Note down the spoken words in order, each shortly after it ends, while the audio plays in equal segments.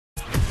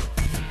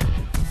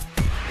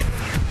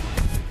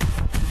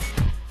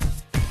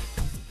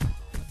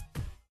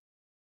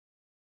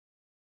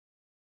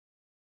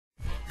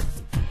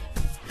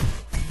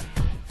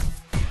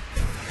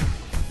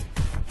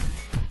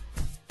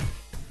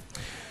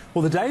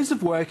Well, the days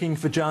of working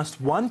for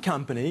just one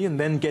company and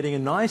then getting a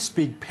nice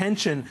big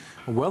pension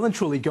are well and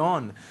truly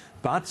gone.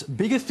 But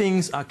bigger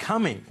things are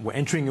coming. We're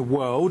entering a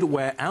world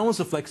where hours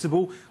are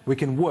flexible, we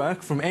can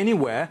work from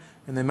anywhere,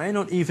 and there may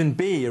not even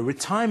be a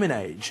retirement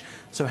age.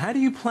 So how do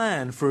you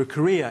plan for a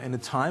career in a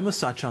time of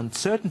such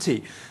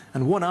uncertainty?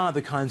 And what are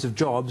the kinds of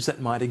jobs that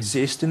might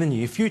exist in the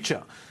near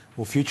future?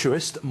 Well,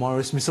 futurist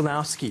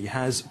Miselowski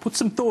has put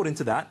some thought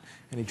into that,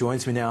 and he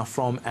joins me now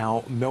from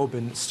our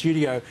Melbourne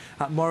studio.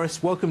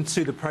 Morris, welcome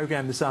to the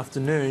program this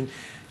afternoon.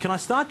 Can I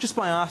start just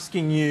by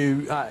asking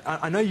you,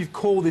 I know you've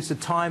called this a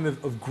time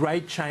of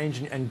great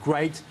change and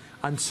great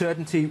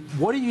uncertainty.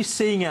 What are you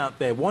seeing out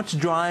there? What's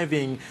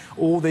driving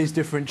all these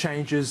different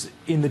changes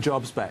in the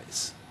job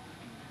space?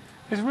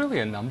 There's really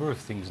a number of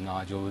things,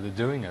 Nigel, that are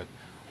doing it.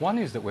 One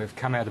is that we've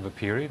come out of a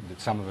period that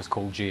some of us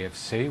call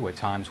GFC, where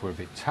times were a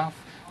bit tough,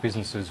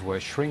 businesses were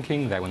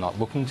shrinking, they were not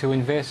looking to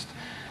invest,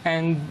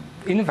 and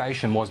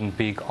innovation wasn't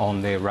big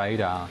on their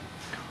radar.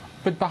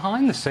 But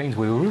behind the scenes,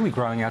 we were really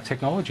growing our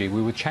technology.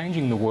 We were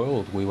changing the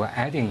world. We were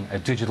adding a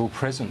digital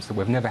presence that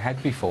we've never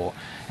had before.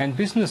 And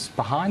business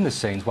behind the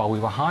scenes, while we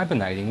were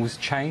hibernating, was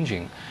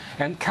changing.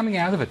 And coming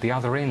out of it the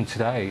other end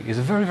today is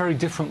a very, very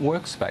different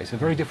workspace, a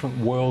very different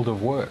world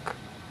of work.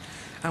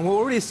 And we're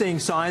already seeing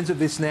signs of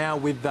this now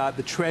with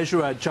the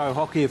Treasurer, Joe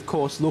Hockey, of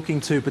course, looking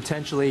to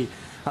potentially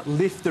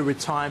lift the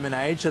retirement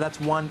age. So that's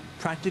one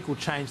practical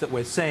change that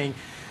we're seeing.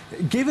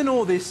 Given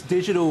all this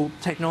digital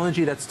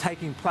technology that's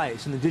taking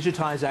place and the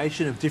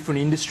digitisation of different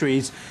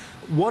industries,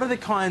 what are the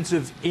kinds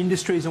of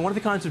industries and what are the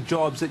kinds of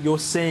jobs that you're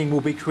seeing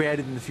will be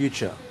created in the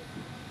future?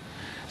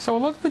 So a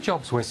lot of the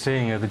jobs we're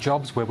seeing are the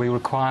jobs where we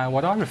require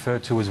what I refer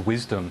to as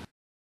wisdom.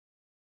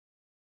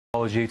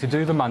 To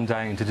do the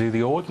mundane, to do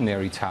the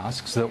ordinary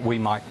tasks that we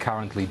might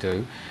currently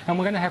do, and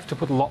we're going to have to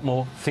put a lot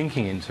more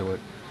thinking into it.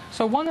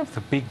 So one of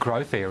the big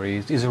growth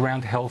areas is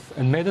around health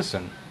and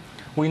medicine.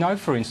 We know,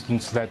 for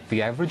instance, that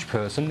the average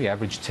person, the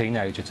average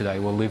teenager today,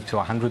 will live to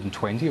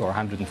 120 or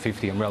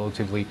 150 in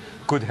relatively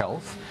good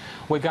health.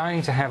 We're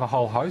going to have a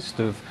whole host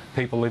of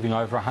people living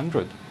over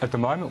 100. At the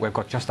moment, we've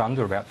got just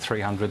under about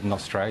 300 in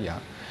Australia.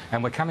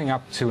 And we're coming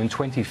up to, in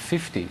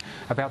 2050,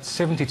 about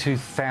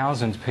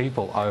 72,000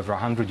 people over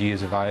 100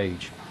 years of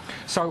age.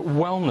 So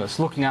wellness,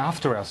 looking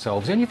after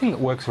ourselves, anything that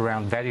works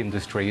around that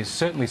industry is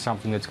certainly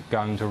something that's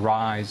going to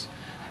rise.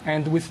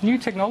 And with new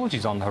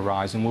technologies on the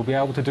horizon, we'll be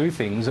able to do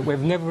things that we've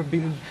never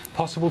been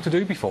possible to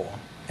do before.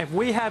 If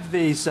we have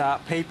these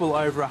people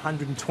over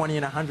 120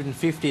 and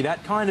 150,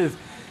 that kind of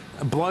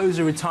blows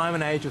a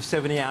retirement age of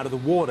 70 out of the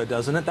water,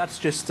 doesn't it? That's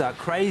just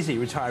crazy,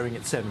 retiring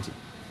at 70.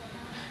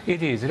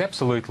 It is, it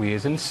absolutely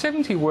is. And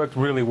 70 worked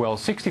really well,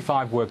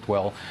 65 worked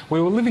well. We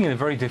were living in a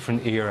very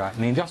different era,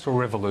 in the Industrial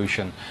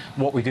Revolution.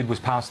 What we did was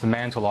pass the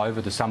mantle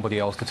over to somebody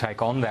else to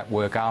take on that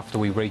work after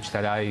we reached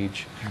that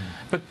age.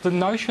 But the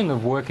notion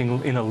of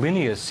working in a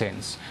linear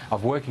sense,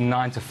 of working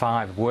 9 to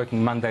 5, of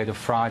working Monday to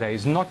Friday,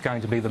 is not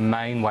going to be the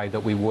main way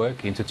that we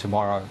work into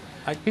tomorrow.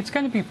 It's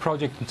going to be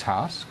project and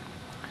task.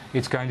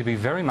 It's going to be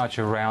very much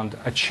around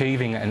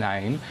achieving an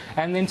aim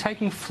and then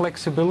taking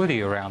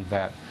flexibility around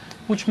that,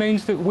 which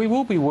means that we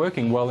will be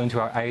working well into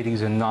our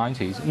 80s and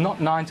 90s.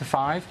 Not 9 to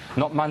 5,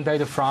 not Monday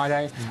to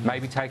Friday,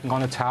 maybe taking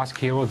on a task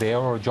here or there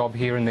or a job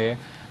here and there,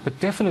 but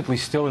definitely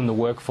still in the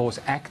workforce,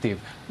 active,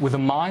 with a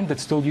mind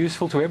that's still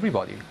useful to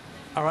everybody.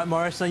 All right,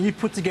 Morris, now you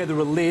put together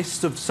a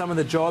list of some of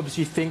the jobs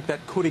you think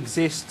that could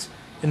exist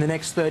in the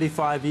next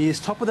 35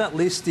 years. Top of that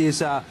list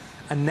is a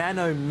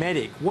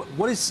nanomedic.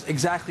 What is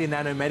exactly a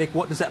nanomedic?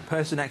 What does that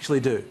person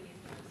actually do?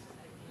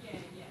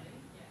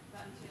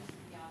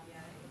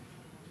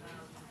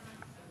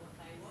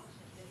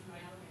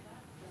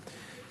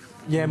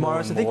 Yeah,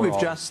 Morris, I think we've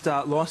just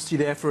lost you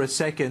there for a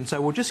second. So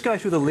we'll just go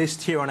through the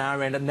list here on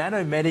our end. A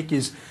nanomedic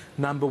is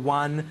number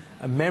 1,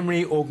 a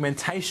memory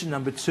augmentation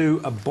number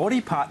 2, a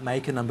body part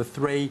maker number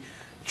 3,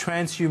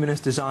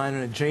 transhumanist designer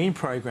and a gene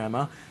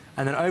programmer.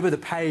 And then over the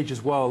page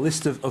as well, a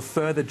list of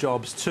further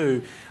jobs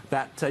too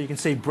that you can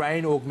see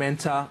brain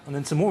augmenter, and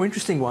then some more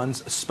interesting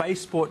ones,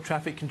 spaceport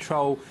traffic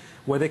control,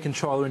 weather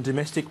controller and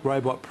domestic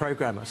robot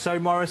programmer. So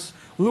Morris,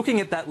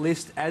 looking at that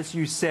list, as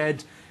you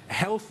said,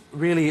 health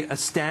really a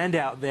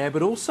standout there,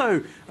 but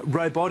also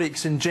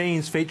robotics and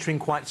genes featuring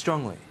quite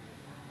strongly.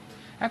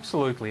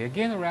 Absolutely.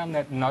 Again, around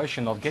that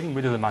notion of getting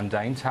rid of the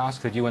mundane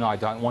tasks that you and I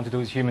don't want to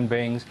do as human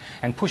beings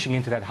and pushing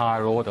into that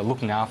higher order,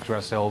 looking after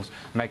ourselves,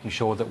 making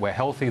sure that we're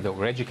healthy, that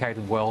we're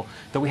educated well,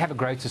 that we have a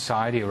great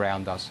society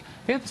around us.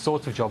 They're the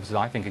sorts of jobs that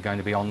I think are going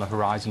to be on the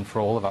horizon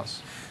for all of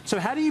us. So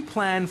how do you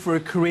plan for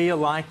a career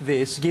like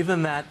this,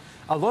 given that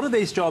a lot of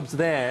these jobs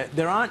there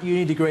aren't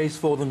uni degrees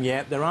for them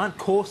yet, there aren't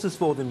courses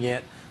for them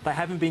yet, they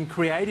haven't been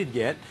created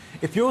yet.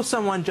 If you're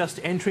someone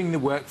just entering the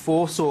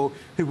workforce or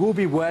who will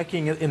be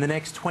working in the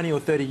next 20 or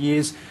 30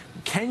 years,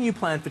 can you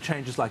plan for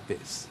changes like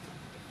this?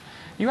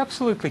 You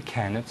absolutely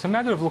can. It's a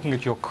matter of looking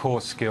at your core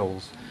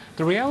skills.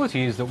 The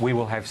reality is that we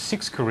will have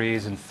 6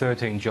 careers and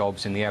 13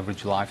 jobs in the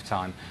average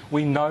lifetime.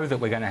 We know that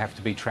we're going to have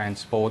to be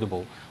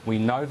transportable. We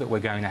know that we're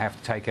going to have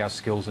to take our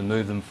skills and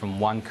move them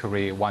from one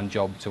career, one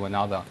job to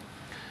another.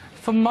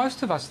 For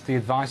most of us, the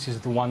advice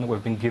is the one that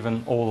we've been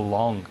given all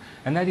along,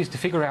 and that is to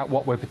figure out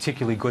what we're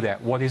particularly good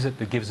at, what is it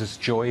that gives us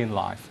joy in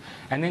life,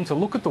 and then to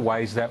look at the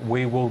ways that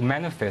we will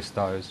manifest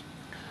those.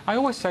 I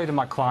always say to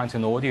my clients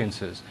and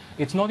audiences,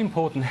 it's not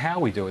important how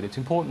we do it, it's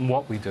important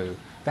what we do.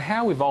 The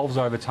how evolves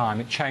over time,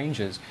 it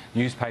changes.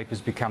 Newspapers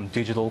become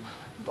digital,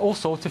 all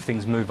sorts of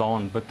things move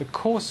on, but the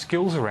core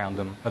skills around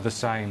them are the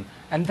same.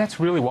 And that's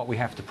really what we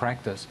have to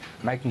practice,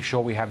 making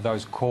sure we have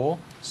those core,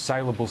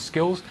 saleable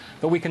skills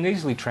that we can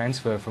easily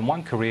transfer from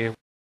one career. What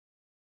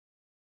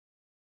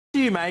do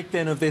you make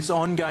then of this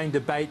ongoing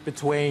debate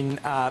between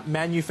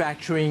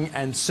manufacturing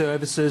and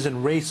services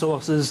and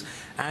resources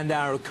and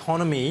our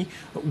economy?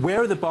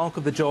 Where are the bulk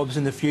of the jobs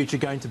in the future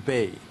going to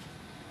be?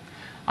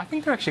 I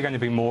think they're actually going to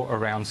be more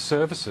around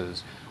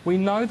services. We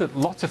know that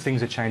lots of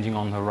things are changing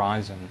on the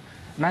horizon.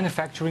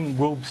 Manufacturing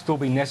will still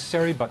be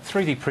necessary, but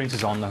 3D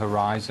printers on the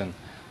horizon.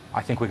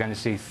 I think we're going to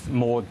see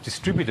more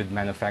distributed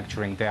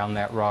manufacturing down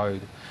that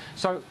road.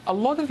 So a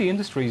lot of the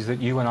industries that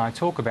you and I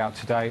talk about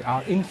today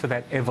are in for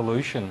that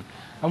evolution.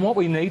 And what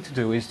we need to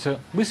do is to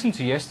listen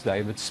to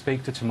yesterday but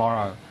speak to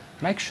tomorrow.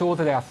 Make sure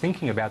that our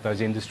thinking about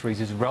those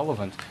industries is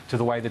relevant to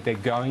the way that they're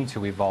going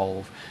to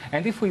evolve.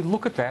 And if we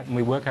look at that and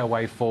we work our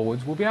way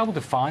forwards, we'll be able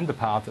to find the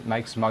path that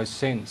makes most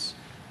sense.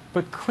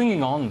 But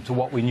clinging on to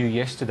what we knew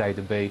yesterday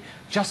to be,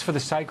 just for the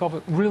sake of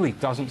it, really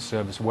doesn't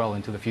serve us well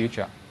into the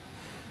future.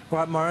 All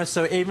right, Morris,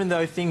 so even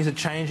though things are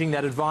changing,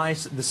 that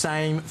advice the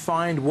same,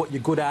 find what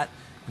you're good at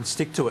and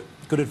stick to it.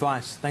 Good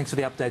advice. Thanks for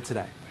the update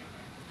today.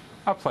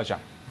 Our pleasure.